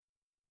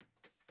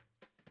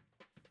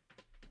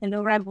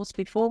Hello, Rebels.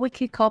 Before we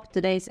kick off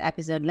today's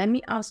episode, let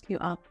me ask you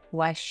a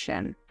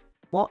question.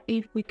 What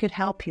if we could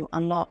help you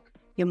unlock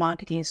your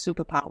marketing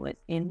superpowers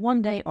in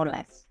 1 day or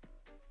less?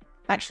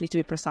 Actually, to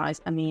be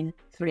precise,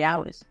 3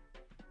 hours.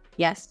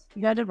 Yes,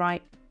 you heard it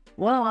right.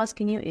 What I'm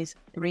asking you is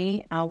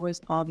 3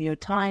 hours of your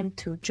time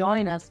to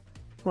join us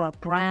for a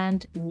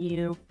brand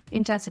new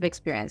intensive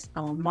experience,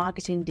 our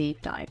marketing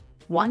deep dive.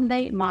 1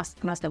 day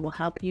masterclass that will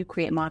help you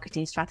create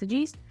marketing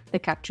strategies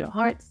that capture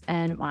hearts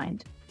and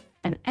mind.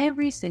 And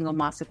every single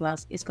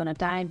masterclass is going to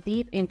dive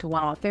deep into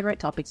one of our favorite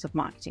topics of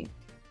marketing.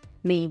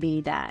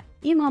 Maybe that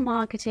email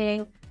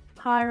marketing,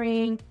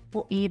 hiring,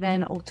 or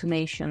even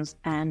automations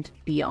and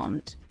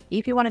beyond.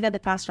 If you want to get the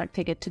fast track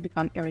ticket to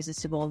become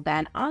irresistible,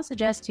 then I'll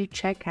suggest you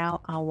check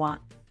out our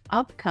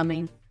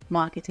upcoming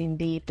marketing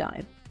deep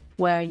dive,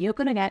 where you're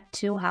going to get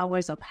 2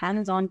 hours of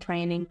hands-on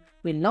training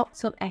with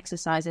lots of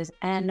exercises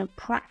and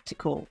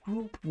practical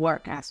group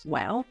work as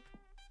well,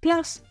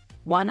 plus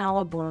 1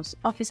 hour bonus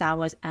office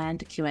hours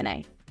and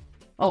Q&A.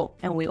 Oh,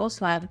 and we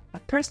also have a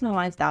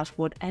personalized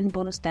dashboard and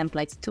bonus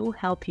templates to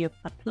help you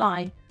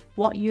apply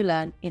what you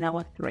learn in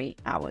our 3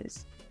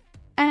 hours.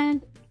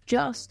 And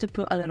just to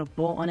put a little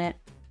bow on it,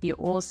 you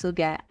also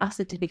get a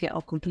certificate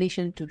of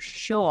completion to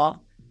show off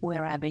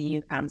wherever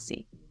you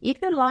fancy. If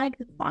you'd like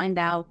to find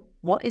out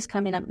what is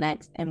coming up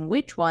next and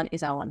which one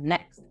is our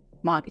next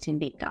marketing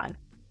deep dive,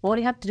 all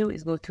you have to do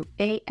is go to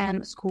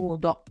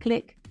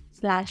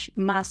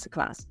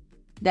amschool.click/masterclass.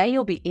 There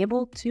you'll be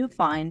able to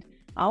find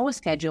our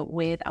schedule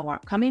with our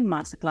upcoming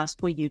masterclass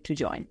for you to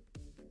join.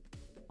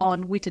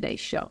 On with today's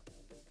show.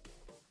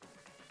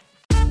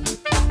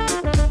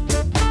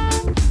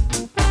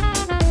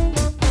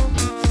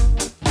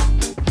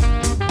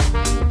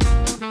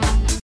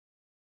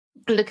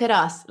 Look at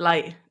us.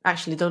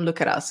 Actually, don't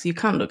look at us. You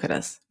can't look at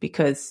us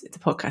because it's a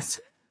podcast.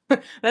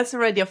 That's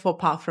already a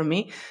faux pas from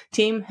me.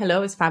 Team,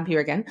 hello, it's Fab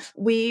here again.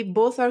 We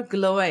both are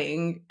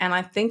glowing, and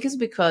I think it's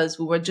because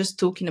we were just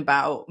talking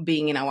about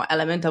being in our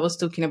element. I was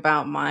talking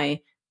about my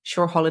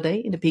short holiday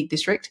in the Peak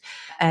District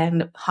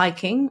and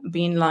hiking,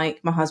 being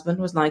like, my husband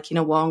was like, you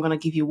know what, I'm going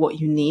to give you what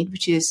you need,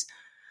 which is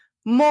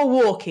more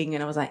walking.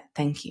 And I was like,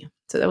 thank you.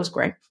 So that was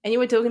great. And you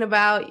were talking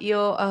about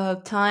your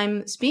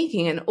time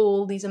speaking and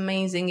all these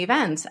amazing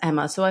events,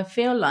 Emma. So I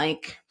feel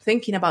like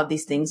thinking about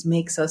these things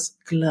makes us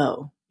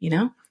glow, you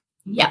know?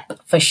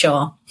 Yep, for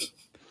sure.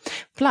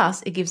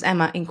 Plus, it gives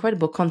Emma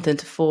incredible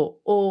content for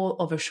all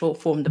of her short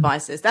form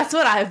devices. That's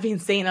what I've been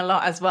seeing a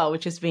lot as well,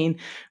 which has been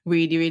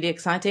really, really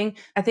exciting.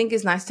 I think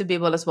it's nice to be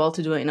able as well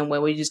to do it in a way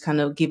where you just kind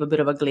of give a bit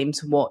of a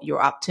glimpse of what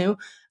you're up to.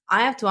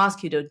 I have to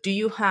ask you though, do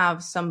you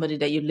have somebody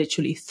that you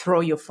literally throw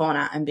your phone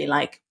at and be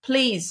like,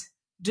 please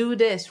do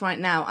this right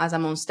now as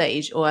I'm on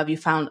stage? Or have you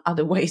found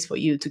other ways for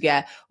you to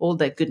get all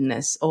that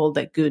goodness, all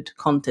that good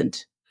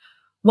content?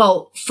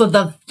 Well, for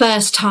the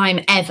first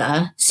time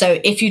ever, so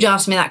if you'd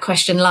asked me that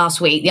question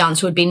last week, the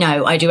answer would be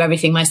no, I do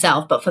everything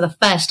myself. But for the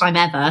first time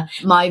ever,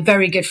 my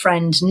very good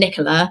friend,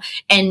 Nicola,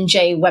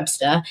 NJ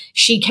Webster,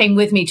 she came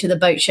with me to the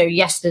boat show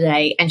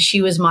yesterday and she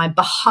was my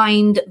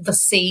behind the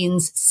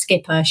scenes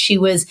skipper. She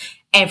was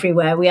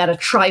everywhere. We had a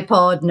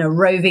tripod and a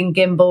roving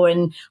gimbal,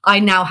 and I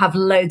now have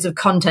loads of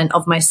content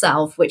of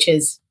myself, which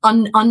is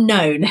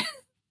unknown.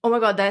 Oh my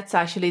God, that's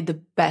actually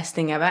the best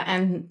thing ever.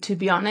 And to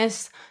be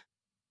honest,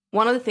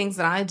 one of the things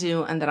that I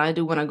do and that I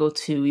do when I go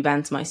to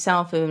events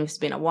myself, even if it's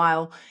been a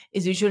while,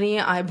 is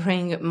usually I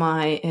bring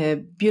my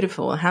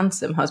beautiful,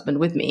 handsome husband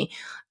with me,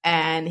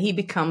 and he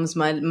becomes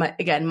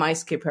my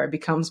skipper,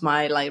 becomes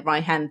my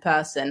right-hand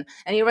person.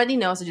 And he already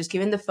knows. I just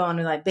give him the phone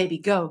and like, baby,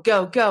 go,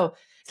 go, go.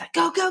 It's like,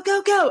 go, go,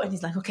 go, go. And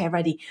he's like, okay,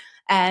 ready.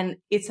 And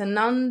it's an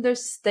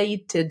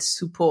understated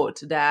support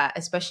that,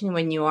 especially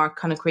when you are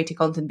kind of creating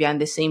content behind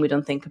the scene, we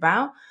don't think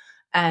about.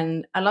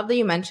 And I love that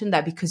you mentioned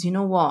that, because you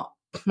know what?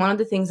 One of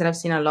the things that I've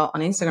seen a lot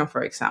on Instagram,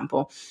 for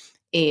example,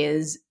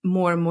 is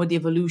more and more the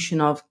evolution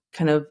of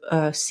kind of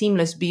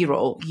seamless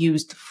B-roll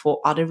used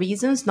for other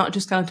reasons, not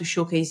just kind of to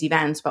showcase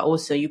events, but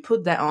also you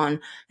put that on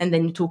and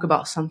then you talk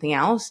about something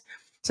else.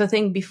 So I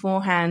think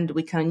beforehand,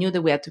 we kind of knew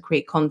that we had to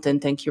create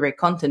content and curate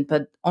content,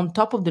 but on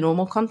top of the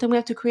normal content we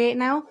have to create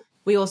now,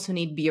 we also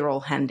need B-roll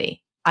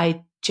handy.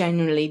 I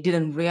genuinely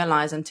didn't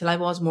realize until I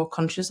was more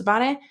conscious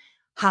about it,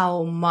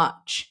 how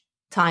much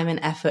time and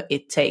effort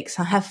it takes.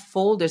 I have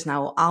folders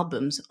now,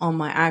 albums on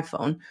my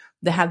iPhone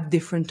that have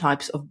different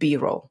types of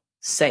B-roll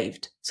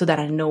saved so that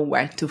I know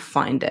where to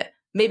find it.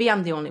 Maybe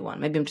I'm the only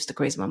one. Maybe I'm just a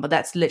crazy one, but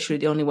that's literally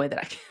the only way that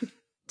I can.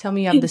 Tell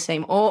me you have the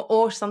same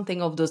or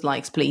something of those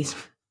likes, please.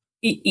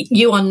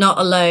 You are not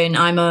alone.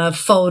 I'm a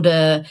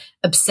folder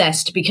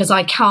obsessed because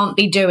I can't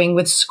be doing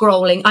with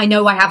scrolling. I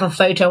know I have a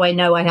photo. I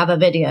know I have a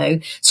video.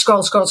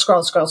 Scroll, scroll,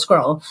 scroll, scroll,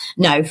 scroll.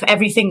 No,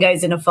 everything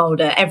goes in a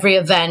folder. Every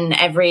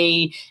event,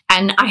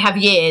 and I have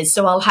years.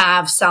 So I'll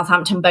have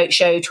Southampton Boat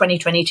Show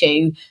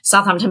 2022,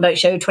 Southampton Boat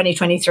Show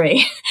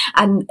 2023.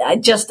 And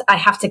I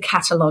have to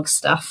catalogue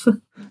stuff.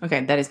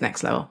 Okay, that is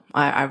next level.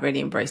 I really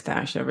embrace that.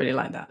 Actually, I really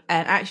like that.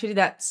 And actually,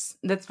 that's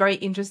very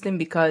interesting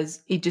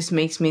because it just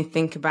makes me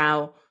think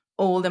about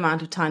all the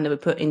amount of time that we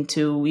put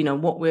into,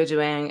 what we're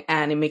doing.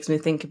 And it makes me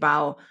think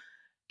about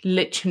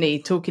literally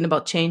talking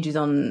about changes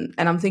on,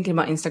 and I'm thinking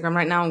about Instagram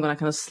right now. I'm going to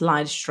kind of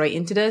slide straight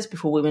into this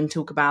before we even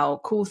talk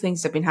about cool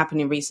things that have been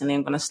happening recently.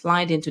 I'm going to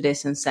slide into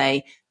this and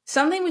say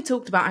something we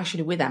talked about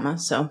actually with Emma.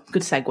 So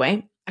good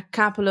segue. A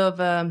couple of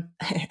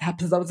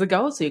episodes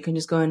ago, so you can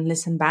just go and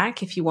listen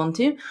back if you want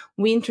to.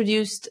 We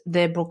introduced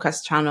the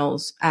broadcast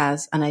channels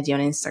as an idea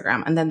on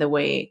Instagram, and then they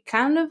were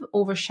kind of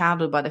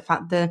overshadowed by the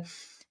fact that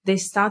they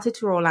started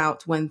to roll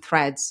out when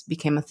Threads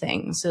became a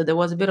thing. So there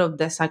was a bit of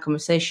that side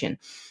conversation.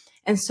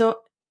 And so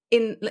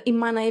in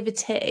my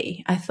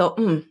naivete, I thought,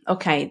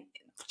 okay,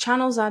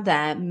 channels are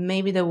there.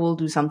 Maybe they will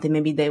do something.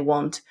 Maybe they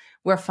won't.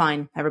 We're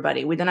fine,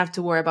 everybody. We don't have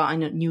to worry about a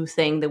new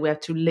thing that we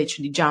have to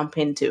literally jump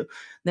into.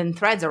 Then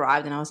Threads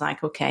arrived and I was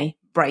like, okay,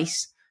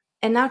 brace.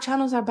 And now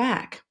channels are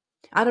back.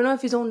 I don't know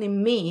if it's only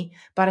me,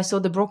 but I saw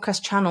the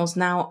broadcast channels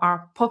now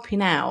are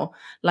popping out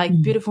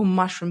like beautiful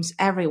mushrooms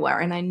everywhere.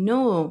 And I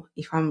know,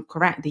 if I'm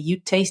correct, that you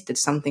tasted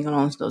something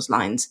along those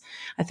lines.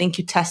 I think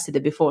you tested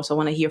it before, so I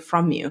want to hear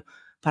from you.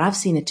 But I've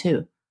seen it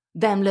too.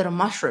 Them little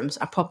mushrooms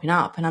are popping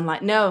up. And I'm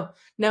like, no.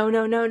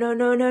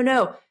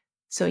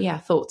 So yeah,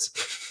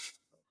 thoughts.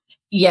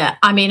 Yeah,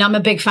 I mean, I'm a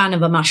big fan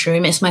of a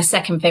mushroom. It's my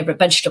second favorite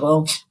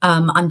vegetable,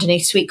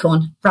 underneath sweet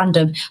corn,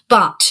 random.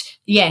 But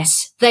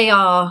yes, they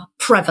are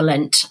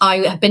prevalent. I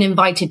have been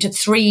invited to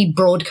 3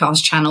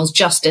 broadcast channels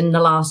just in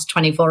the last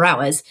 24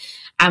 hours.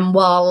 And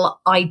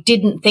while I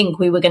didn't think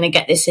we were going to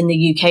get this in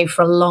the UK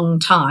for a long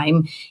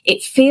time,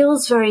 it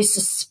feels very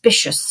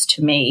suspicious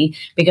to me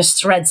because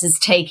Threads is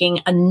taking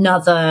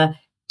another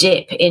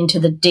dip into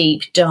the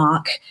deep,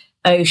 dark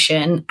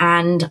ocean.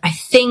 And I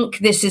think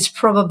this is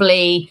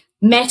probably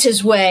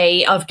Meta's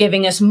way of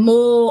giving us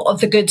more of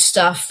the good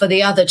stuff for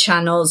the other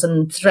channels,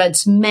 and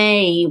Threads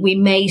we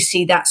may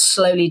see that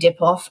slowly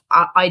dip off.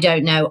 I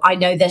don't know. I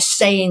know they're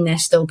saying they're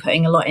still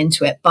putting a lot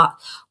into it, but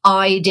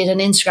I did an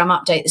Instagram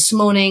update this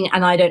morning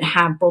and I don't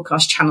have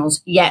broadcast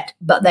channels yet,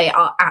 but they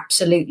are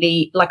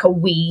absolutely like a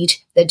weed.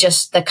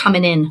 They're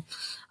coming in.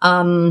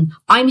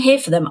 I'm here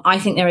for them. I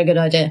think they're a good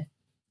idea.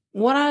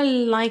 What I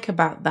like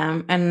about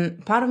them,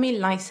 and part of me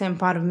likes them,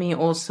 part of me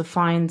also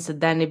finds that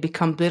then it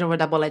becomes a bit of a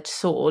double-edged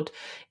sword,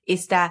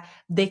 is that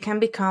they can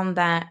become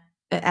that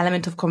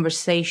element of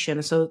conversation.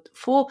 So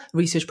for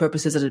research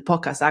purposes of the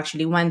podcast, I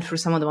actually went through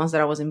some of the ones that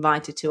I was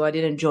invited to. I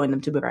didn't join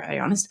them, to be very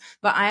honest,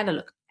 but I had a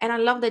look. And I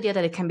love the idea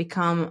that it can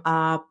become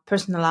a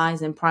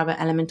personalized and private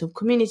element of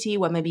community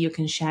where maybe you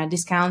can share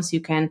discounts,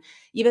 you can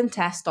even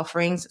test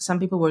offerings.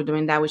 Some people were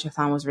doing that, which I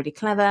found was really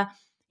clever.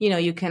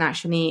 You can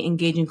actually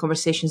engage in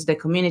conversations with the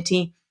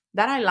community.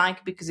 That I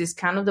like because it's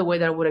kind of the way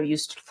that I would have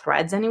used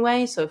Threads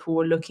anyway. So if we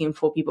were looking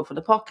for people for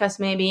the podcast,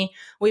 maybe,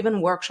 or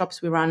even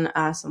workshops, we run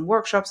some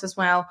workshops as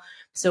well.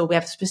 So we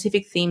have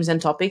specific themes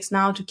and topics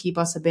now to keep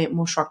us a bit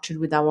more structured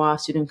with our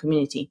student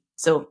community.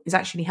 So it's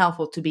actually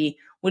helpful we're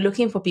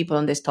looking for people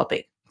on this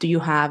topic. Do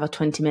you have a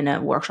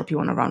 20-minute workshop you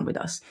want to run with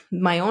us?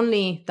 My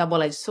only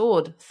double-edged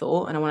sword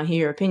thought, and I want to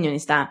hear your opinion,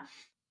 is that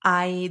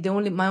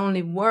my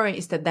only worry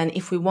is that then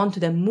if we want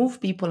to then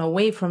move people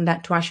away from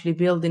that to actually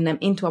building them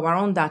into our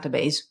own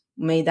database,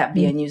 may that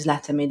be a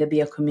newsletter, may that be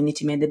a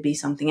community, may that be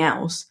something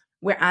else,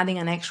 we're adding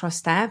an extra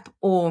step.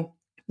 Or,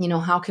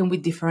 how can we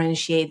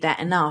differentiate that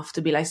enough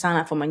to be like, sign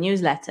up for my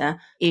newsletter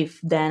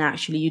if then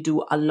actually you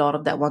do a lot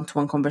of that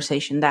one-to-one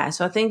conversation there.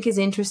 So I think it's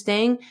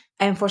interesting.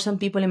 And for some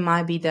people, it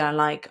might be that are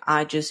like,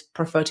 I just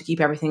prefer to keep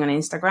everything on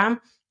Instagram.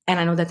 And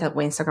I know that's what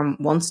Instagram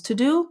wants to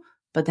do.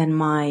 But then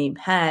my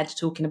head,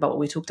 talking about what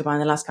we talked about in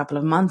the last couple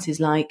of months, is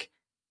like,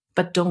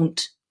 but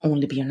don't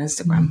only be on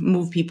Instagram.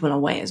 Move people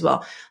away as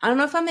well. I don't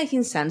know if I'm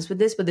making sense with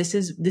this, but this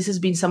has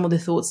been some of the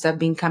thoughts that have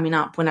been coming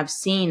up when I've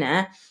seen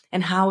it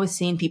and how I've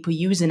seen people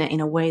using it in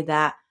a way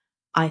that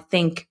I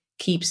think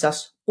keeps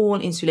us all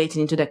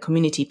insulated into that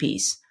community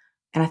piece.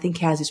 And I think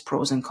it has its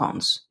pros and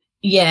cons.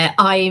 Yeah,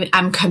 I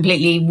am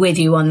completely with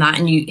you on that.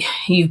 And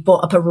you've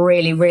brought up a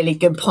really, really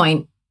good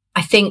point.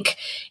 I think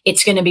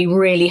it's going to be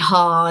really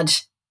hard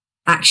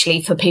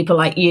actually for people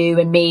like you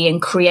and me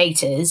and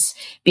creators,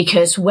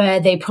 because where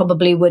they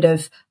probably would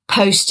have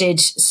posted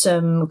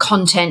some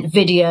content,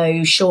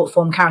 video, short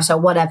form, carousel,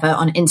 whatever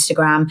on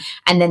Instagram,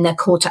 and then their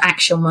call to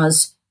action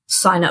was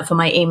sign up for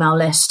my email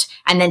list,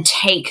 and then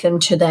take them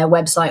to their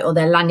website or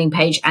their landing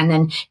page and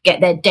then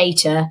get their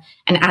data.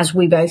 And as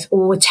we both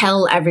all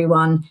tell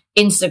everyone,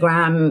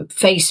 Instagram,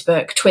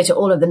 Facebook, Twitter,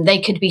 all of them,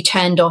 they could be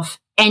turned off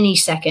any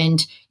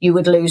second. You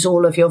would lose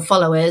all of your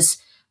followers.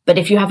 But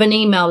if you have an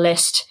email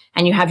list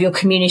and you have your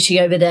community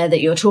over there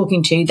that you're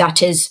talking to,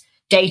 that is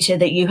data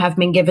that you have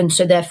been given.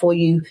 So therefore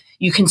you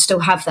can still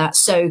have that.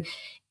 So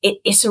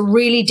it's a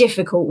really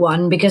difficult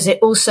one, because it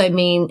also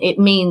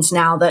means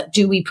now that,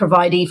 do we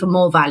provide even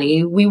more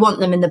value? We want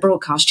them in the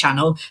broadcast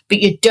channel, but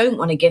you don't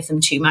want to give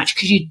them too much,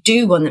 because you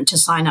do want them to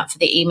sign up for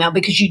the email,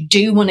 because you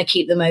do want to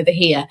keep them over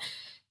here.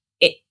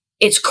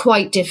 It's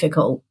quite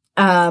difficult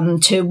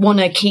to want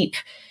to keep.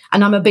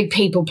 And I'm a big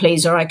people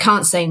pleaser. I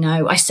can't say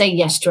no. I say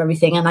yes to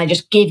everything, and I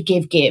just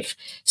give.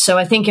 So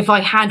I think if I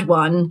had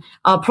one,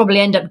 I'll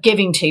probably end up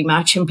giving too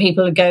much, and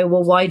people would go,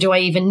 well, why do I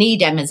even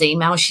need Emma's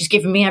email? She's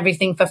giving me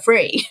everything for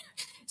free.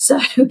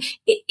 So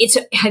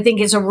I think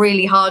it's a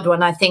really hard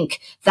one. I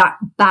think that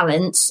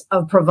balance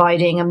of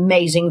providing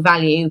amazing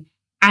value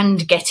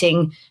and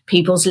getting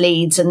people's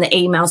leads and the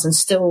emails and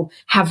still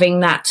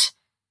having that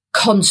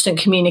constant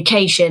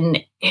communication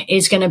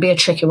is going to be a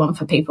tricky one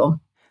for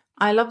people.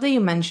 I love that you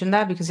mentioned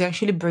that, because it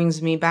actually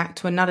brings me back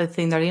to another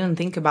thing that I didn't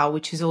think about,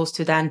 which is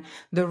also then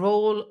the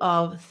role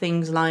of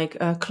things like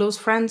close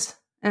friends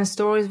and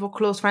stories for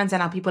close friends,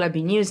 and how people have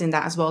been using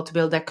that as well to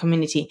build that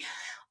community.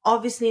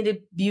 Obviously,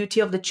 the beauty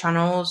of the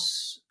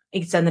channels,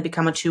 it's then to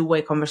become a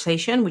two-way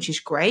conversation, which is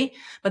great.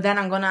 But then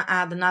I'm going to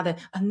add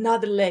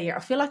another layer. I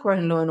feel like we're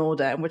in Law and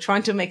Order and we're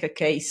trying to make a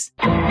case.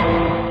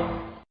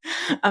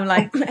 I'm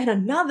like, and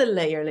another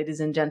layer, ladies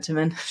and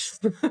gentlemen.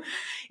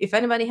 If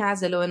anybody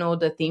has a Law and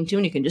Order theme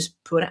tune, you can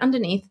just put it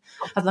underneath.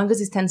 As long as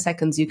it's 10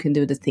 seconds, you can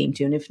do the theme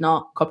tune. If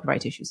not,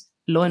 copyright issues,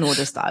 Law and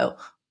Order style.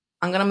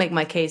 I'm going to make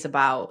my case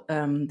about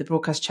the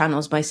broadcast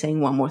channels by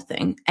saying one more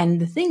thing. And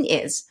the thing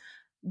is,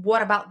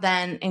 what about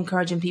then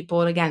encouraging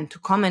people, again, to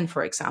comment,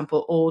 for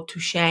example, or to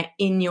share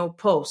in your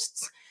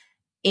posts?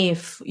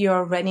 If you're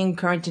already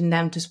encouraging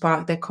them to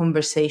spark their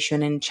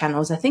conversation in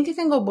channels, I think it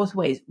can go both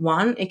ways.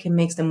 One, it can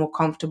make them more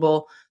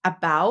comfortable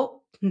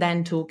about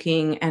then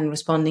talking and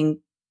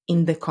responding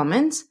in the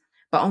comments.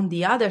 But on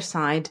the other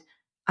side,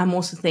 I'm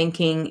also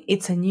thinking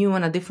it's a new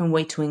and a different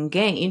way to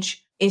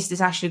engage. Is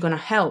this actually going to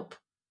help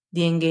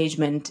the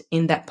engagement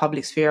in that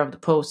public sphere of the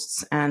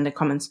posts and the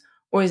comments,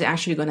 or is it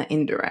actually going to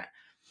hinder it?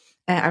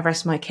 I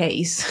rest my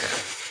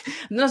case.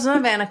 There's not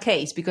even a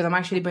case, because I'm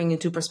actually bringing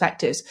two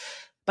perspectives.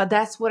 But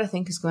that's what I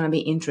think is going to be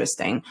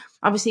interesting.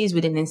 Obviously, it's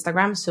within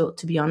Instagram. So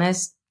to be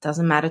honest,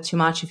 doesn't matter too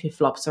much if it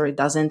flops or it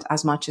doesn't,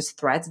 as much as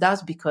Threads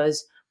does,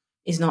 because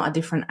it's not a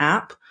different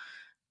app.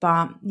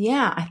 But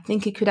yeah, I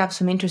think it could have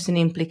some interesting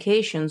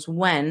implications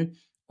when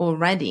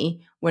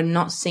already we're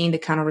not seeing the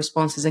kind of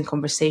responses and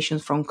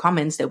conversations from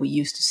comments that we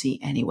used to see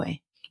anyway.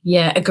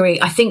 Yeah,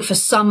 agree. I think for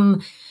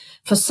some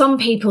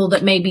people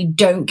that maybe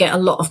don't get a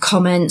lot of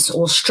comments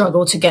or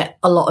struggle to get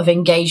a lot of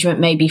engagement,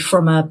 maybe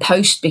from a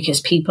post, because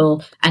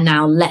people are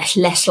now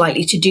less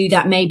likely to do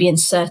that. Maybe in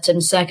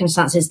certain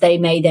circumstances, they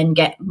may then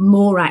get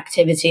more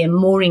activity and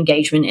more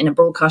engagement in a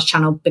broadcast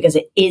channel because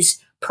it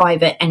is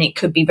private and it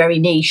could be very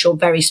niche or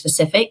very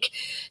specific.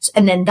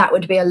 And then that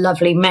would be a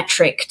lovely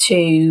metric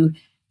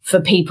for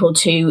people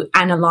to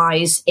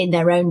analyze in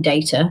their own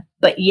data.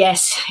 But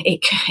yes,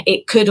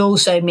 it could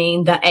also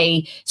mean that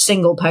a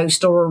single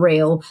post or a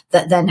reel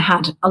that then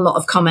had a lot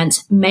of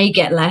comments may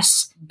get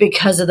less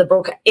because of the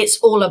broadcast. It's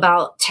all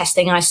about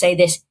testing. I say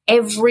this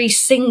every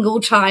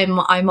single time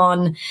I'm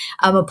on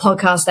a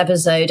podcast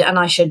episode, and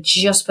I should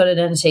just put it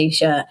in a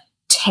t-shirt.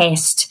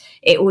 Test.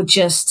 It will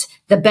just,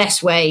 the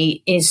best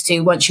way is to,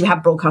 once you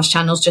have broadcast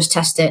channels, just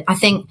test it. I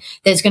think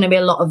there's going to be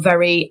a lot of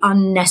very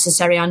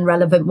unnecessary,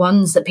 irrelevant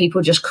ones that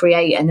people just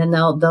create and then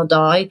they'll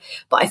die.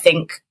 But I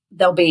think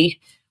there'll be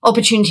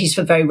opportunities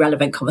for very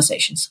relevant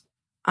conversations.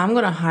 I'm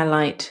going to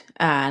highlight,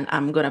 and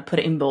I'm going to put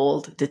it in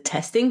bold, the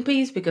testing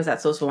piece, because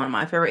that's also one of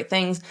my favorite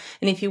things.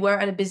 And if you were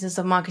at a Business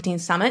of Marketing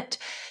Summit,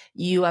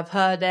 you have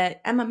heard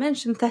that Emma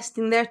mentioned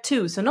testing there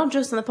too. So not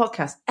just on the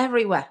podcast,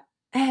 everywhere,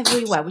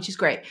 which is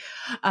great.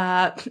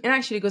 It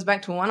actually goes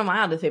back to one of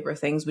my other favorite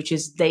things, which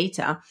is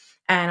data.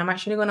 And I'm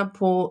actually going to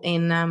pull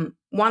in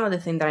one other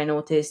thing that I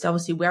noticed.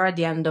 Obviously, we're at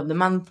the end of the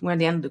month. We're at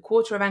the end of the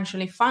quarter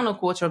eventually. Final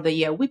quarter of the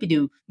year.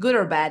 Whippy-doo. Good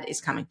or bad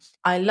is coming.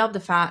 I love the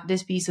fact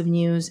this piece of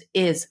news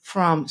is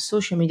from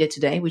Social Media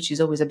Today, which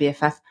is always a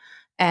BFF.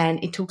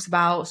 And it talks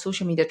about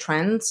social media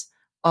trends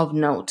of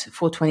note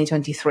for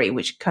 2023,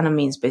 which kind of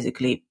means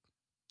basically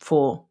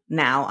for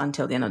now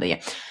until the end of the year.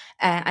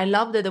 And I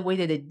love the way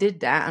that they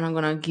did that. And I'm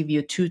going to give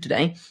you 2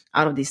 today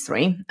out of these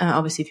 3.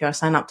 Obviously, if you are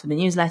signed up to the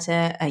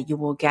newsletter, you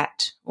will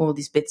get all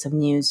these bits of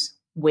news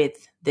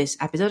with this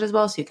episode as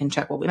well. So you can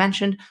check what we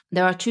mentioned.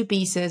 There are 2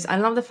 pieces. I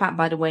love the fact,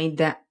 by the way,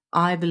 that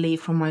I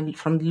believe from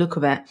the look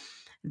of it,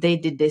 they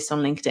did this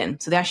on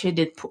LinkedIn. So they actually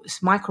did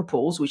micro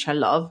polls, which I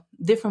love.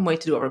 Different way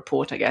to do a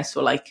report, I guess,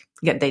 or like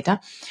get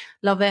data.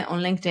 Love it on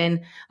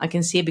LinkedIn. I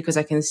can see it because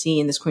I can see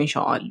in the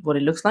screenshot what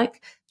it looks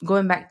like.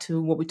 Going back to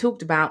what we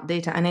talked about,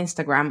 data and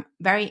Instagram,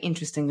 very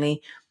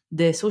interestingly,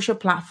 the social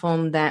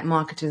platform that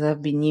marketers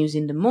have been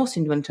using the most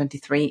in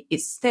 2023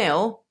 is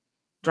still,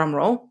 drum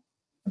roll,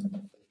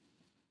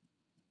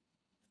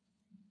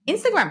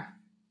 Instagram,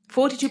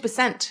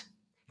 42%.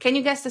 Can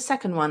you guess the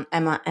second one,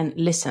 Emma and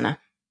listener?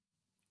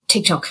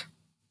 TikTok.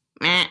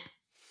 Meh.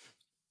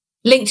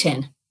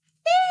 LinkedIn.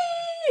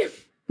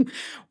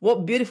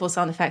 What beautiful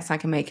sound effects I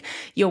can make.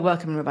 You're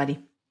welcome, everybody.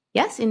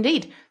 Yes,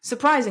 indeed.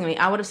 Surprisingly,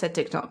 I would have said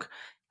TikTok.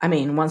 I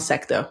mean, one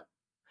sec though.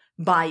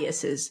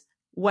 Biases.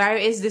 Where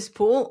is this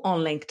pool? On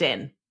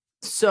LinkedIn.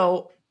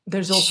 So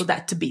there's also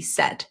that to be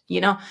said.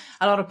 You know,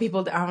 a lot of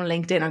people that are on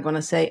LinkedIn are going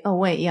to say, oh,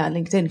 wait, yeah,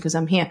 LinkedIn, because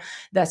I'm here.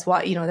 That's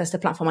why, that's the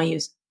platform I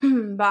use.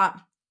 But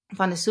I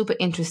found it super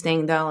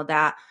interesting, though,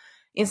 that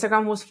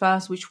Instagram was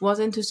first, which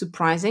wasn't too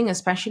surprising,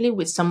 especially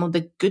with some of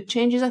the good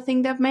changes I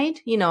think they've made.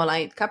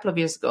 Like a couple of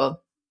years ago,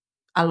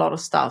 a lot of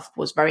stuff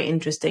was very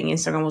interesting.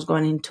 Instagram was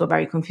going into a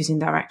very confusing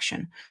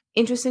direction.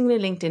 Interestingly,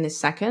 LinkedIn is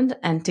second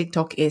and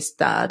TikTok is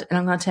third. And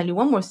I'm going to tell you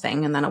one more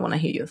thing, and then I want to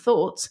hear your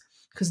thoughts,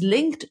 because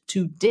linked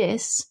to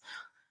this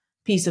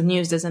piece of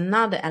news, there's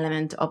another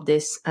element of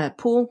this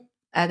poll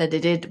that they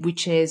did,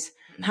 which is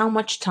how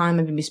much time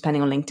have you been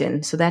spending on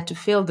LinkedIn? So that to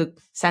fill the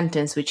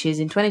sentence, which is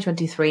in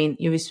 2023,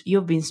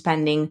 you've been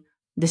spending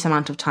this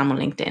amount of time on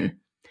LinkedIn.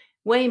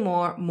 Way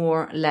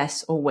more,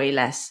 less, or way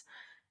less.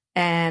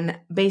 And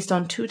based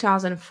on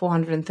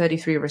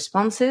 2,433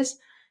 responses,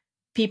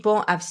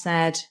 people have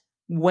said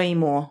way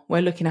more.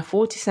 We're looking at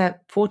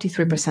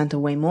 43% of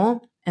way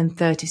more and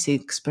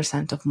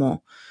 36% of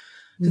more.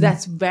 So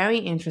that's very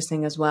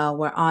interesting as well,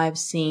 where I've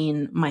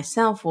seen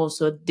myself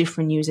also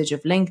different usage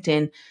of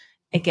LinkedIn.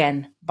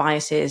 Again,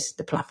 biases,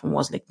 the platform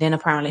was LinkedIn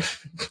apparently.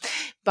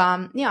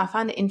 But yeah, I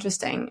find it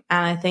interesting.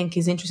 And I think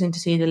it's interesting to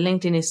see that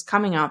LinkedIn is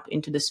coming up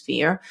into the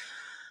sphere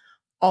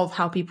of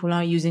how people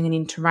are using and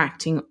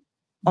interacting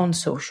on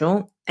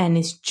social, and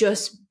it's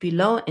just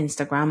below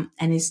Instagram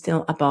and is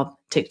still above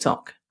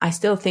TikTok. I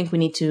still think we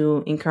need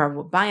to incur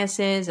what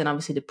biases, and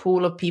obviously the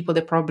pool of people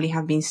that probably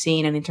have been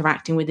seen and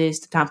interacting with this,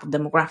 the type of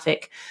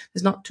demographic.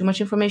 There's not too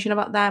much information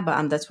about that,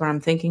 but that's what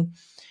I'm thinking.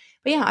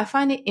 But yeah, I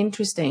find it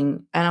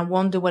interesting, and I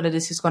wonder whether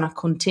this is going to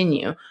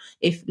continue,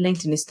 if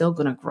LinkedIn is still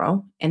going to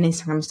grow and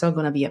Instagram is still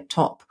going to be up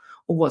top,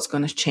 or what's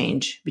going to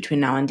change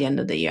between now and the end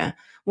of the year.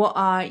 What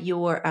are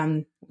your,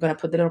 I'm going to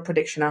put the little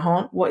prediction hat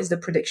on. What is the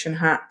prediction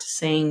hat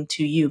saying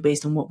to you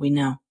based on what we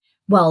know?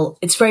 Well,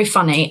 it's very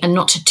funny, and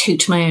not to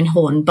toot my own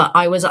horn, but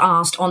I was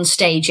asked on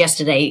stage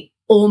yesterday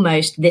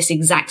almost this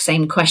exact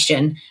same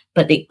question,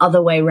 but the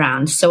other way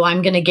round. So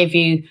I'm going to give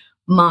you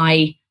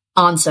my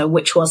answer,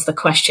 which was the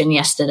question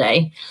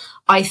yesterday.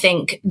 I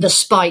think the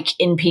spike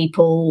in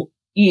people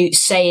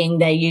saying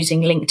they're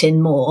using LinkedIn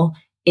more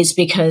is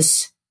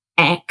because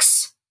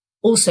X,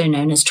 also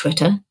known as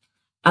Twitter,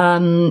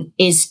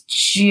 is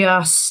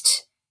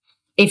just,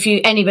 if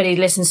anybody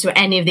listens to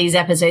any of these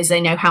episodes, they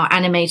know how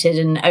animated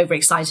and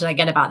overexcited I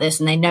get about this,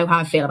 and they know how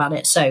I feel about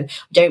it. So I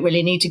don't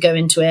really need to go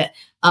into it.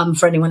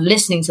 For anyone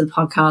listening to the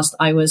podcast,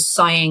 I was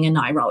sighing and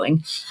eye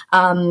rolling.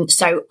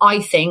 So I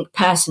think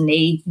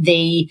personally,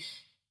 the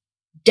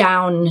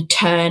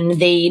downturn,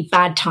 the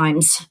bad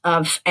times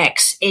of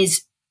X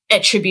is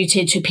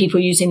attributed to people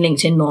using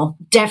LinkedIn more.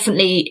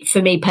 Definitely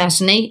for me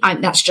personally,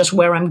 that's just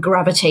where I'm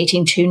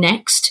gravitating to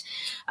next.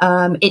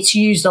 It's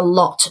used a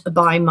lot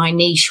by my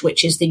niche,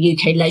 which is the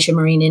UK leisure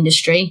marine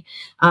industry.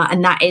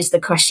 And that is the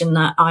question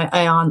that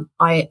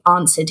I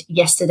answered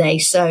yesterday.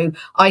 So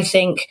I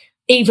think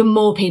even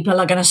more people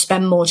are going to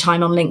spend more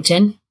time on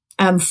LinkedIn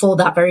for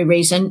that very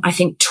reason. I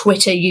think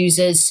Twitter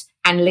users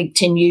and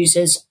LinkedIn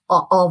users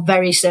are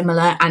very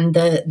similar, and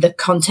the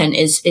content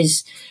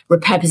is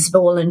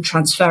repurposable and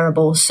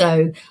transferable.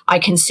 So I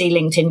can see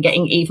LinkedIn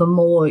getting even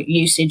more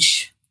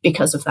usage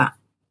because of that.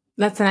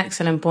 That's an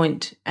excellent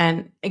point.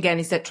 And again,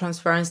 it's that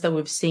transference that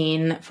we've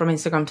seen from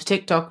Instagram to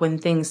TikTok when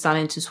things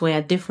started to sway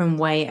a different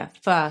way at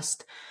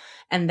first.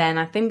 And then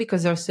I think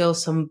because there are still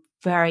some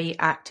very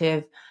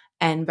active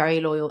and very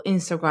loyal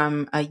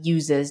Instagram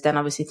users, then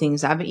obviously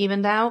things have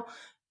evened out.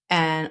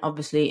 And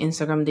obviously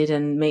Instagram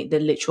didn't make the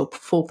literal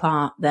faux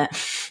pas that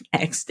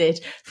X did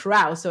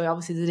throughout. So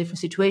obviously it's a different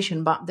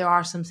situation, but there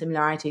are some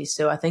similarities.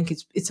 So I think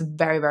it's a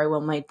very, very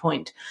well made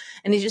point.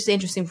 And it's just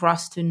interesting for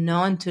us to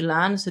know and to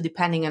learn. So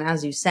depending on,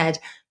 as you said,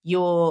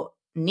 your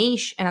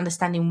niche and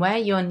understanding where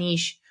your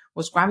niche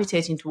was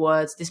gravitating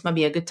towards, this might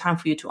be a good time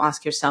for you to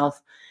ask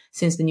yourself,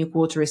 since the new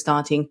quarter is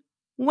starting,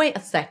 wait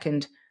a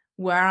second,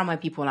 where are my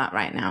people at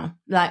right now?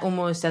 Like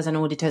almost as an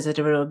audit, as a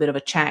little bit of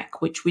a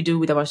check, which we do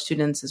with our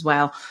students as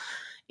well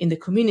in the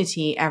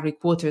community every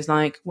quarter, is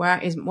like, where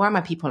are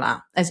my people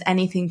at? Has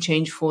anything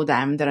changed for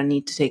them that I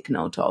need to take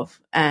note of?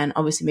 And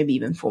obviously maybe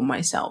even for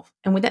myself.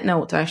 And with that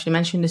note, I actually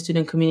mentioned the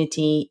student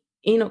community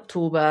in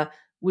October.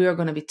 We are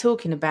going to be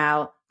talking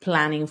about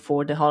planning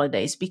for the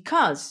holidays,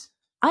 because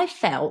I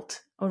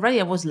felt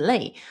already I was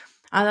late.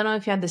 I don't know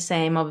if you had the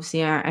same.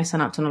 Obviously, I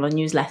signed up to a lot of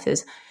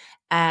newsletters,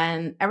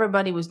 and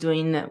everybody was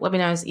doing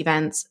webinars,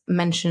 events,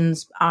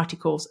 mentions,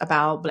 articles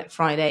about Black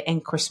Friday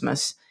and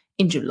Christmas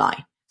in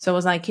July. So I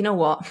was like, you know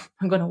what?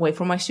 I'm going to wait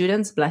for my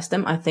students. Bless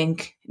them. I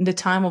think in the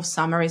time of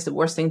summer is the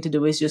worst thing to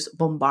do, is just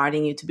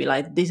bombarding you to be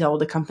like, these are all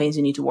the campaigns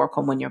you need to work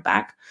on when you're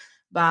back.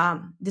 But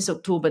this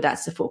October,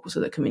 that's the focus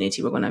of the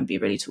community. We're going to be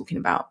really talking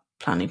about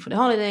planning for the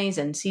holidays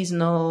and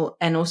seasonal,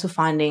 and also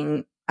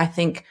finding, I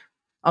think,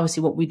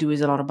 obviously what we do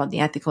is a lot about the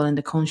ethical and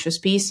the conscious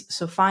piece.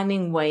 So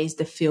finding ways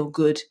that feel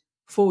good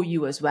for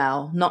you as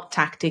well, not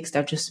tactics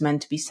that are just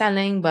meant to be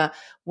selling, but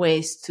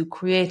ways to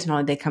create an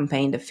holiday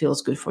campaign that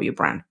feels good for your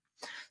brand.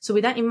 So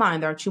with that in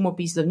mind, there are two more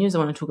pieces of news I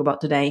want to talk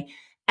about today.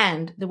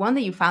 And the one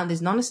that you found is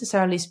not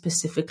necessarily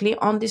specifically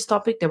on this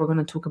topic that we're going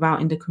to talk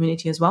about in the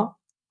community as well.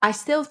 I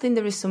still think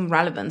there is some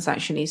relevance,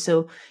 actually.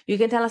 So you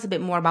can tell us a bit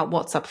more about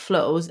WhatsApp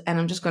flows. And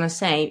I'm just going to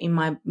say, in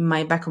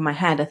my back of my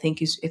head, I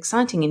think is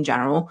exciting in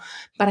general,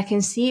 but I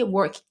can see it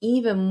work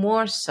even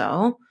more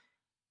so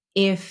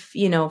if,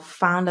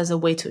 found as a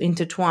way to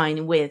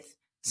intertwine with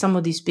some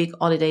of these big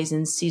holidays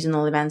and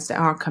seasonal events that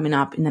are coming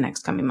up in the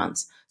next coming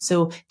months.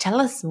 So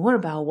tell us more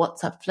about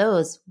WhatsApp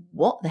flows.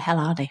 What the hell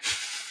are they?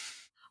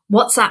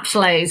 WhatsApp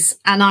flows,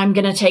 and I'm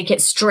going to take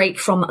it straight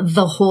from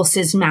the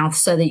horse's mouth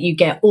so that you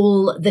get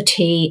all the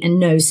tea and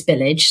no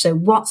spillage. So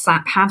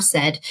WhatsApp have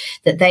said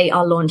that they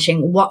are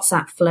launching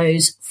WhatsApp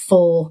flows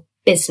for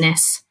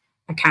business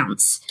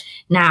accounts.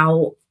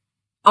 Now,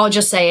 I'll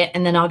just say it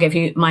and then I'll give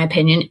you my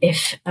opinion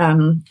if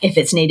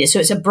it's needed. So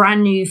it's a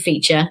brand new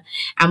feature,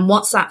 and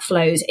WhatsApp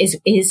flows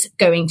is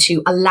going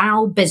to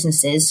allow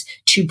businesses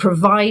to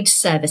provide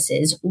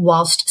services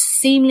whilst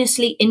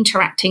seamlessly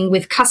interacting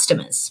with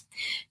customers.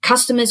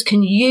 Customers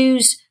can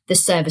use the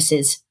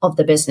services of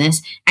the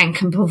business and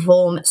can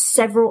perform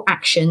several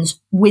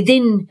actions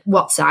within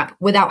WhatsApp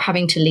without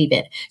having to leave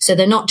it. So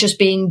they're not just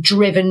being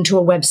driven to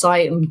a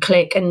website and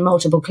click and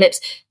multiple clips.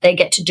 They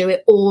get to do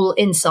it all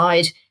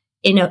inside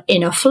in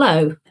a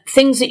flow.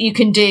 Things that you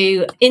can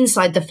do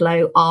inside the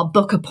flow are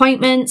book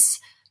appointments.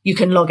 You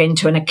can log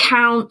into an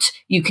account.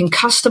 You can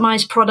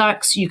customize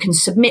products. You can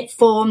submit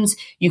forms.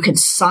 You can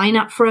sign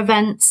up for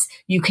events.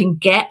 You can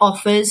get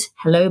offers.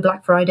 Hello,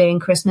 Black Friday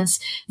and Christmas.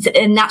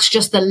 And that's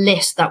just the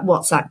list that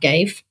WhatsApp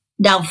gave.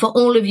 Now, for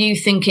all of you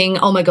thinking,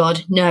 oh my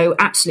God, no,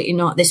 absolutely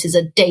not. This is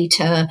a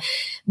data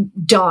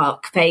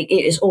dark fake.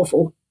 It is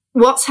awful.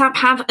 WhatsApp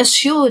have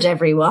assured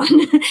everyone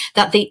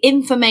that the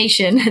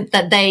information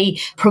that they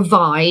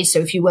provide, so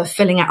if you were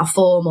filling out a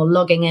form or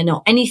logging in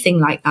or anything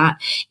like that,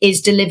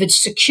 is delivered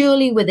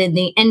securely within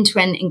the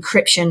end-to-end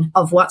encryption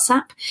of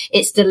WhatsApp.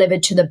 It's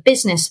delivered to the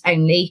business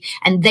only,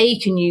 and they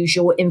can use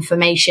your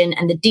information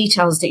and the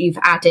details that you've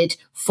added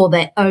for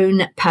their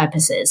own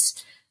purposes.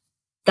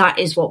 That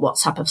is what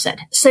WhatsApp have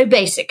said. So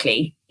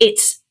basically,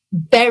 it's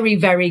very,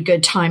 very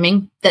good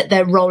timing that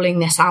they're rolling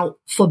this out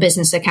for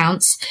business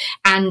accounts.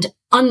 And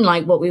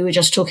unlike what we were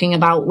just talking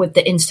about with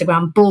the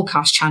Instagram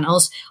broadcast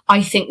channels,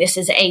 I think this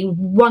is a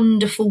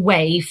wonderful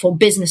way for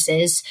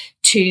businesses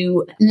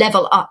to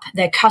level up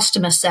their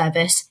customer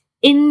service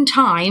in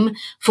time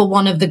for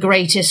one of the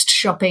greatest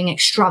shopping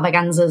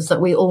extravaganzas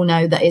that we all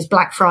know, that is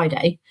Black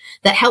Friday,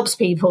 that helps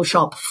people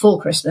shop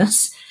for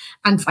Christmas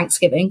and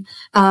Thanksgiving.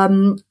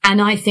 And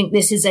I think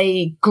this is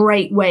a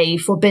great way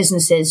for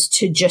businesses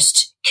to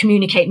just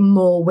communicate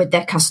more with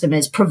their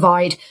customers,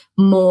 provide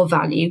more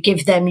value,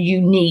 give them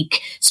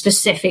unique,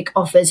 specific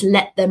offers,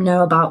 let them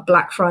know about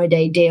Black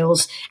Friday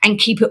deals, and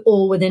keep it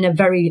all within a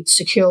very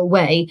secure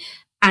way,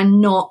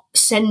 and not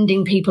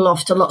sending people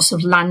off to lots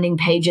of landing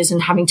pages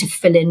and having to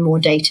fill in more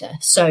data.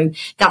 So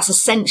that's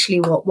essentially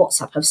what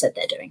WhatsApp have said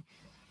they're doing.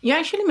 You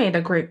actually made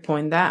a great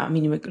point there. I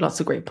mean, you make lots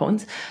of great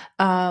points.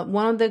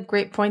 One of the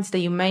great points that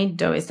you made,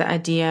 though, is the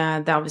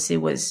idea that obviously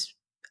was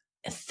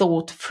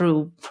thought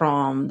through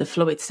from the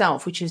flow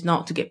itself, which is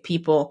not to get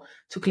people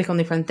to click on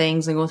different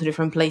things and go to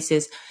different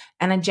places.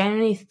 And I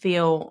genuinely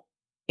feel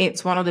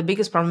it's one of the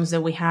biggest problems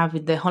that we have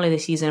with the holiday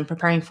season and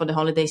preparing for the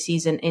holiday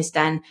season is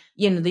then,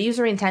 the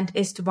user intent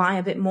is to buy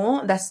a bit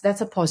more.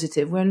 That's a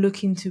positive. We're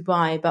looking to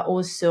buy, but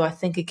also I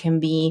think it can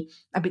be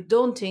a bit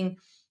daunting,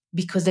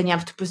 because then you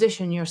have to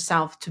position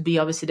yourself to be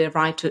obviously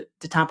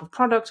the type of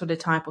product or the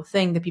type of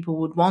thing that people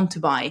would want to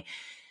buy.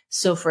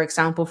 So, for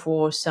example,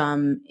 for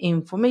some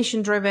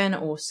information driven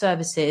or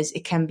services,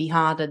 it can be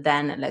harder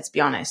than, let's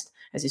be honest,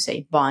 as you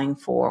say, buying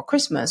for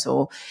Christmas,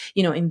 or,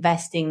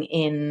 investing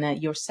in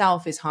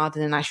yourself is harder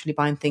than actually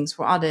buying things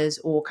for others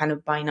or kind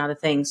of buying other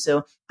things.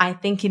 So I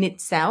think in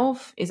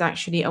itself is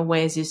actually a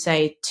way, as you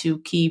say, to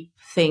keep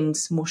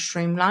things more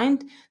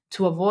streamlined,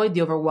 to avoid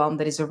the overwhelm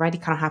that is already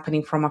kind of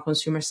happening from a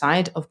consumer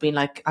side of being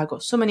like, I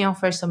got so many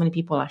offers, so many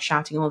people are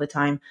shouting all the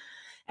time.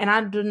 And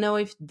I don't know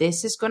if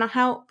this is going to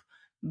help,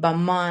 but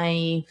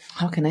my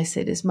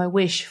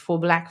wish for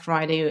Black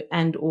Friday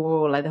and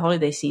or like the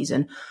holiday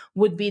season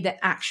would be that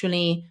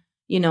actually,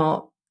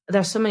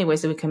 there's so many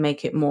ways that we can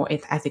make it more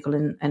ethical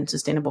and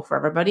sustainable for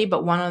everybody.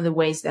 But one of the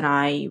ways that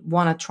I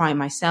want to try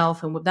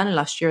myself, and we've done it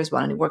last year as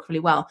well, and it worked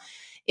really well,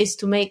 is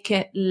to make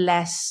it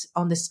less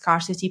on the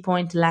scarcity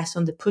point, less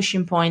on the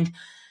pushing point,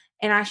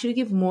 and actually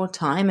give more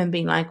time and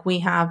being like, we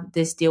have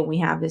this deal, we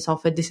have this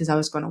offer, this is how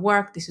it's going to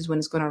work, this is when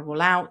it's going to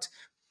roll out.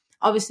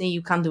 Obviously,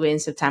 you can't do it in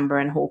September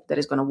and hope that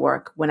it's going to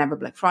work whenever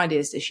Black Friday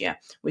is this year,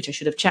 which I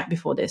should have checked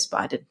before this,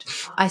 but I didn't.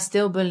 I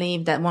still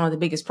believe that one of the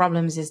biggest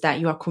problems is that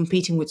you are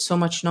competing with so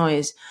much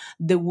noise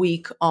the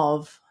week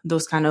of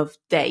those kind of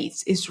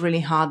dates. It's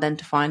really hard then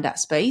to find that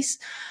space.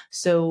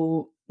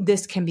 So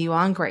this can be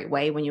one great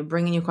way when you're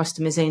bringing your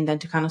customers in, then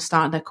to kind of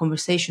start that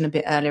conversation a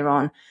bit earlier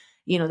on,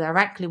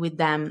 directly with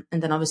them,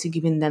 and then obviously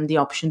giving them the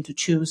option to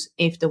choose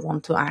if they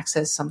want to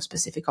access some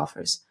specific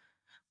offers.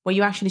 Were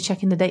you actually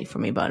checking the date for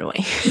me, by the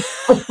way?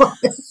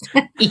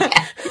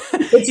 Yeah.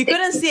 You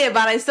couldn't see it,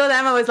 but I saw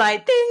them. I was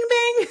like, ding,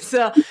 ding.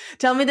 So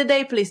tell me the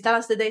date, please. Tell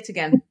us the date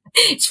again.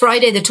 It's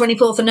Friday, the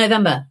 24th of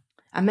November.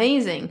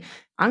 Amazing.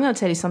 I'm going to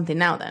tell you something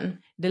now then.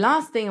 The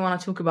last thing I want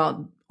to talk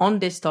about on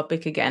this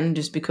topic again,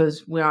 just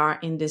because we are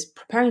in this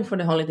preparing for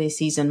the holiday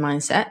season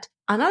mindset,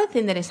 Another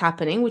thing that is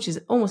happening, which is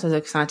almost as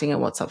exciting as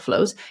WhatsApp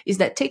flows, is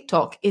that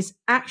TikTok is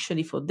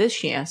actually for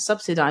this year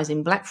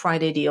subsidizing Black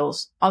Friday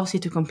deals,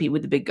 obviously to compete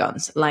with the big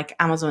guns like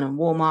Amazon and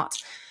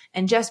Walmart.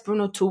 And Jess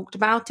Bruno talked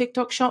about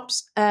TikTok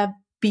shops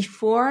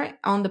before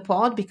on the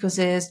pod because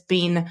it's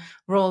been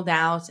rolled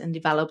out and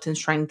developed and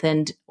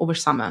strengthened over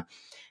summer.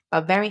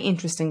 But very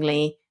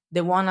interestingly,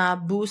 they want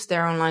to boost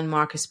their online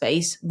market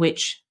space,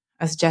 which,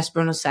 as Jess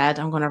Bruno said,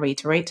 I'm going to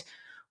reiterate,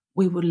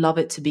 we would love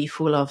it to be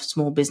full of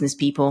small business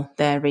people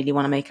that really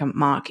want to make a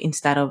mark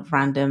instead of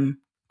random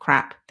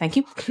crap. Thank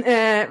you.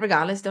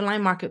 Regardless, the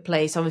online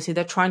marketplace, obviously,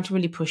 they're trying to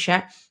really push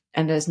it.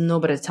 And there's no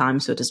better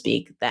time, so to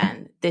speak,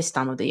 than this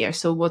time of the year.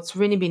 So what's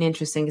really been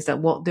interesting is that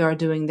what they are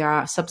doing, they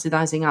are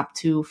subsidizing up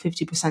to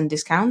 50%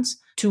 discounts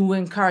to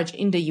encourage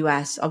in the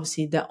US,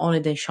 obviously, the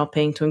holiday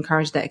shopping, to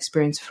encourage that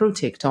experience through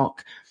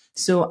TikTok.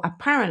 So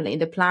apparently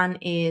the plan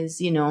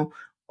is,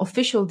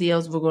 official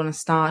deals were going to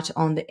start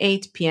on the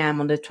 8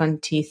 p.m. on the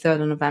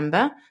 23rd of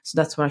November. So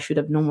that's what I should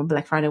have known what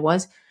Black Friday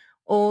was,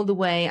 all the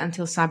way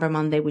until Cyber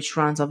Monday, which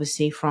runs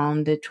obviously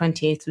from the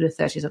 28th to the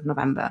 30th of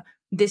November.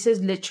 This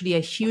is literally a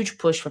huge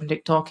push from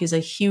TikTok, is a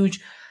huge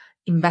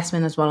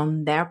investment as well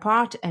on their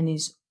part, and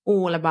is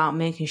all about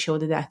making sure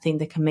that I think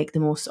they can make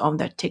the most of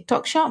their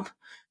TikTok shop.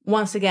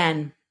 Once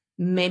again,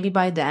 maybe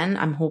by then,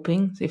 I'm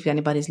hoping, if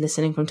anybody's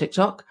listening from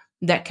TikTok,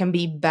 there can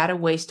be better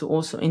ways to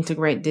also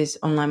integrate this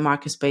online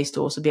market space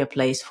to also be a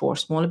place for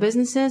smaller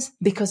businesses.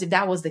 Because if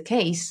that was the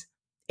case,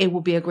 it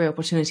would be a great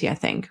opportunity, I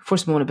think, for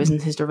smaller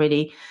businesses to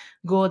really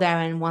go there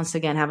and once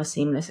again have a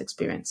seamless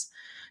experience.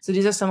 So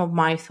these are some of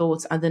my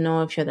thoughts. I don't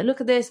know if you had a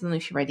look at this. I don't know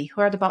if you already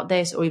heard about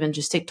this or even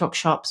just TikTok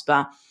shops,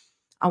 but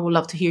I would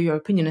love to hear your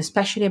opinion,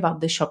 especially about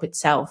the shop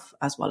itself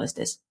as well as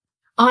this.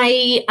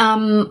 I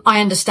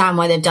understand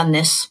why they've done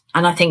this,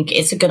 and I think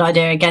it's a good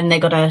idea. Again,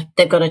 they've got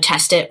to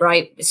test it,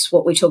 right? It's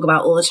what we talk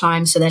about all the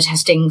time. So they're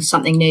testing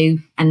something new,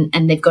 and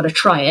they've got to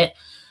try it.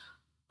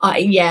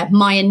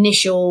 My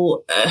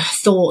initial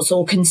thoughts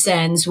or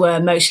concerns were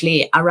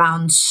mostly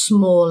around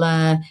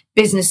smaller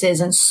businesses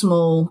and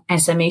small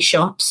SME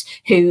shops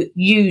who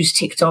use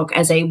TikTok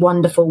as a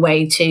wonderful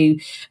way to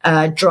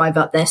drive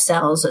up their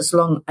sales as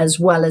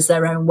well as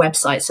their own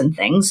websites and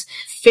things.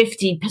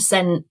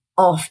 50%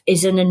 off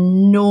is an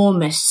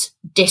enormous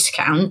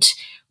discount,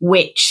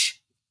 which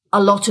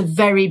a lot of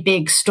very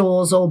big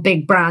stores or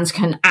big brands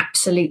can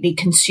absolutely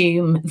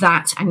consume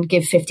that and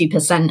give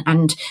 50%,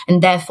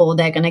 and therefore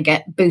they're going to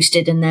get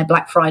boosted in their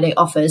Black Friday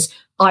offers.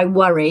 I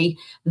worry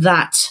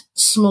that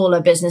smaller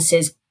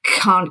businesses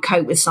can't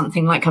cope with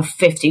something like a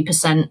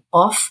 50%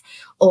 off,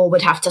 or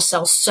would have to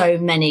sell so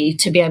many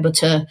to be able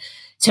to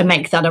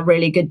make that a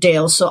really good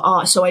deal. So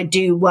I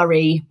do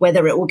worry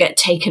whether it will get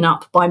taken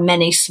up by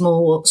many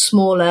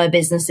smaller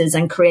businesses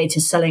and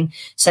creators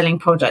selling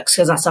products,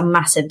 because that's a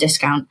massive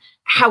discount.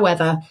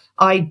 However,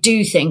 I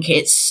do think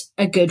it's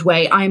a good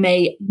way. I'm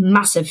a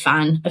massive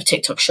fan of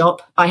TikTok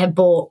Shop. I have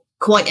bought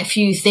quite a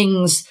few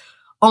things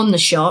on the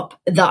shop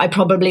that I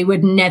probably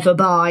would never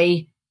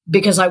buy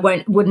because I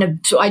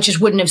just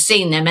wouldn't have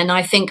seen them. And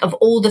I think of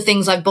all the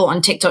things I've bought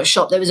on TikTok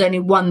Shop, there was only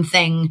one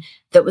thing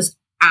that was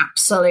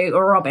absolute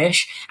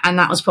rubbish, and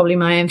that was probably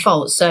my own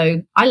fault.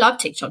 So I love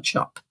TikTok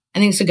Shop. I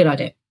think it's a good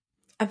idea.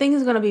 I think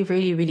it's going to be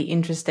really, really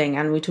interesting.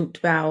 And we talked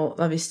about,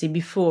 obviously,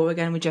 before,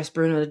 again, with Jess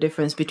Bruno, the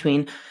difference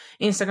between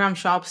Instagram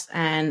shops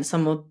and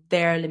some of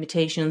their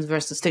limitations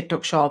versus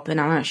TikTok Shop. And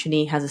now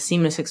actually has a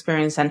seamless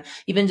experience. And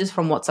even just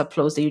from WhatsApp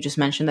flows that you just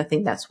mentioned, I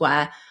think that's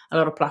where a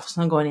lot of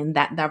platforms are going in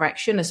that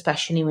direction,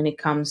 especially when it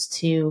comes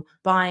to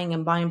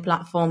buying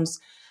platforms.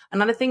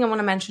 Another thing I want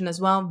to mention as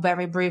well,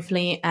 very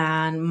briefly,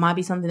 and might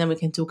be something that we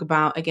can talk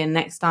about again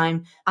next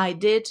time. I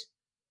did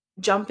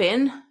jump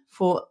in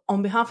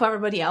on behalf of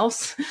everybody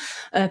else,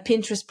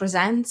 Pinterest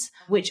Presents,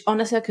 which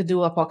honestly I could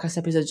do a podcast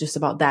episode just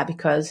about that,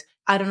 because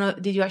I don't know,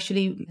 did you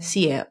actually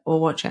see it or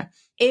watch it?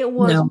 It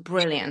was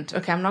brilliant.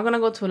 Okay, I'm not going to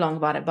go too long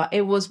about it, but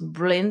it was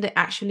brilliant. They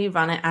actually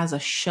ran it as a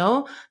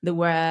show.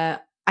 I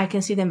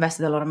can see they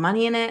invested a lot of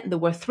money in it. There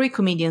were 3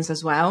 comedians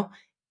as well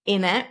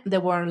in it. They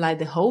were like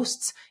the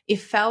hosts. It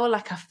felt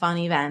like a fun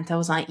event. I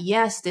was like,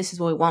 yes, this is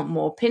what we want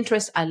more.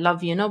 Pinterest, I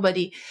love you.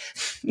 Nobody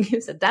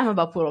gives a damn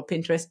about poor old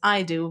Pinterest.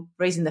 I do,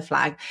 raising the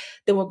flag.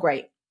 They were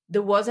great.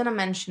 There wasn't a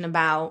mention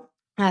about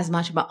as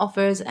much about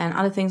offers and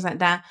other things like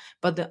that,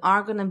 but there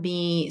are going to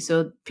be,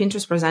 so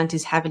Pinterest Present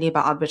is heavily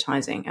about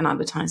advertising and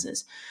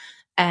advertisers.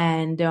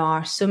 And there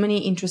are so many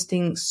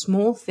interesting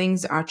small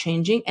things that are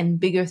changing and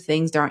bigger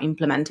things that are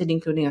implemented,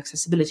 including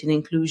accessibility and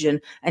inclusion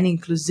and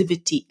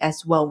inclusivity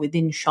as well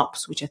within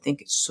shops, which I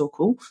think is so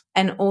cool.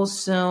 And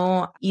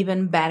also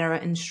even better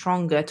and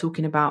stronger,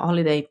 talking about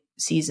holiday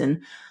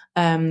season,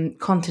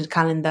 content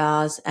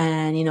calendars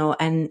and,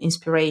 and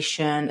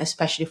inspiration,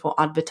 especially for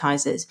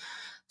advertisers.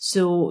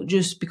 So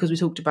just because we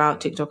talked about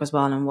TikTok as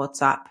well and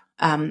WhatsApp,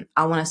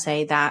 I want to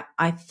say that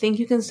I think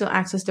you can still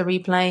access the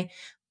replay.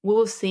 We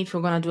will see if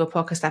we're going to do a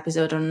podcast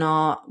episode or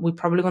not. We're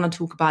probably going to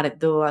talk about it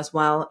though as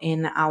well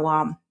in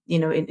our,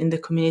 in the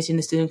community, in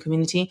the student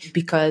community,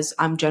 because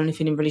I'm generally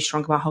feeling really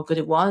strong about how good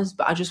it was.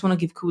 But I just want to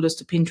give kudos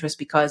to Pinterest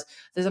because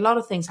there's a lot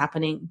of things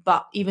happening.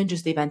 But even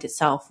just the event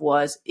itself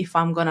was, if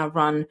I'm going to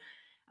run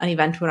an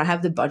event where I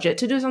have the budget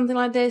to do something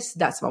like this,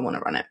 that's how I want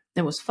to run it.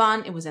 It was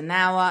fun. It was an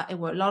hour. It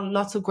were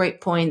lots of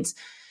great points,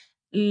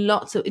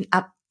 lots of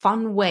a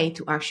fun way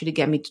to actually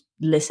get me to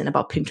listen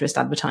about Pinterest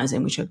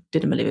advertising, which I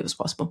didn't believe it was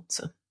possible.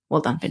 So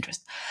well done, Pinterest.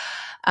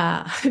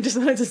 I just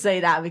wanted to say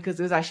that because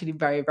it was actually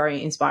very,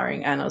 very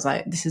inspiring. And I was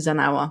like, this is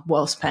an hour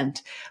well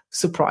spent,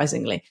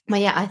 surprisingly. But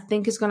yeah, I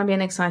think it's going to be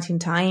an exciting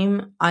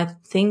time. I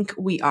think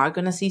we are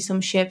going to see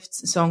some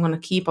shifts. So I'm going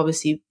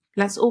to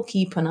let's all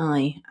keep an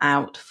eye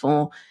out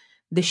for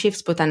the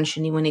shifts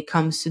potentially when it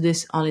comes to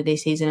this holiday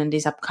season and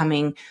these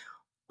upcoming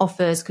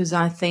offers, because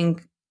I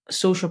think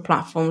social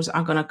platforms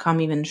are going to come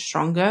even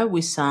stronger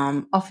with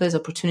some offers,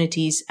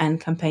 opportunities,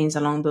 and campaigns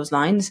along those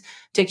lines.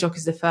 TikTok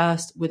is the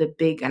first with a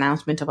big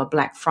announcement of a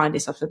Black Friday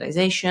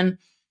subsidization,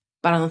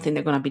 but I don't think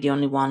they're going to be the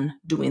only one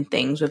doing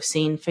things. We've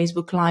seen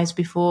Facebook Lives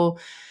before,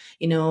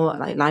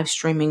 like live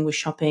streaming with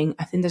shopping.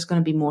 I think there's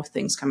going to be more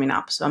things coming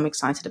up, so I'm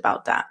excited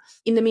about that.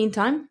 In the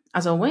meantime,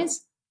 as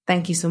always,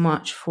 thank you so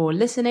much for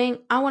listening.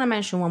 I want to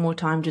mention one more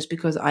time, just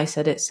because I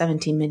said it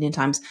 17 million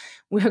times,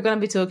 we are going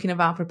to be talking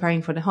about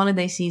preparing for the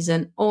holiday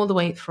season all the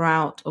way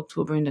throughout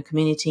October in the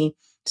community.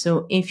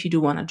 So if you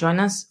do want to join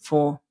us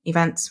for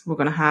events, we're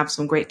going to have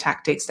some great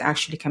tactics that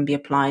actually can be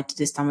applied to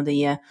this time of the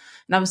year.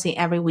 And obviously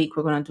every week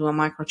we're going to do a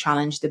micro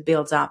challenge that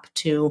builds up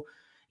to,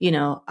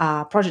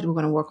 a project we're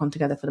going to work on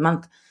together for the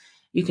month.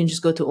 You can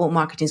just go to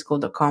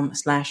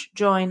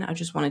altmarketingschool.com/join. I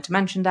just wanted to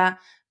mention that,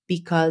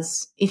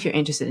 because if you're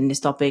interested in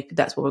this topic,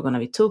 that's what we're going to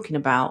be talking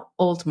about,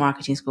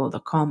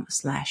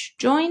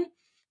 altmarketingschool.com/join.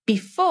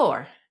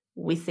 Before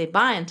we say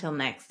bye until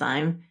next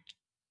time,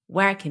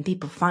 where can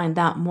people find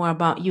out more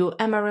about you?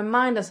 Emma,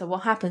 remind us of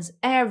what happens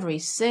every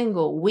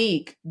single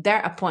week,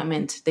 their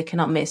appointment they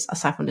cannot miss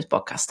aside from this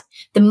podcast.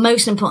 The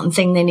most important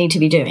thing they need to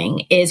be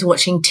doing is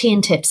watching Tea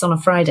and Tips on a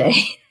Friday.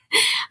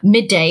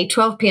 Midday,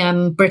 12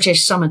 p.m.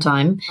 British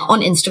summertime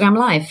on Instagram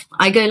Live.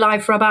 I go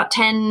live for about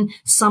 10,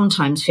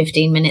 sometimes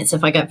 15 minutes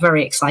if I get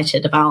very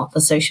excited about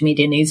the social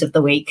media news of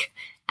the week.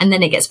 And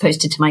then it gets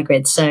posted to my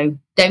grid. So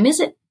don't miss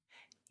it.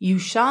 You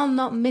shall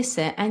not miss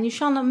it, and you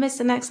shall not miss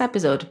the next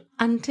episode.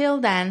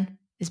 Until then,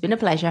 it's been a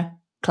pleasure.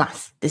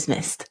 Class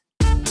dismissed.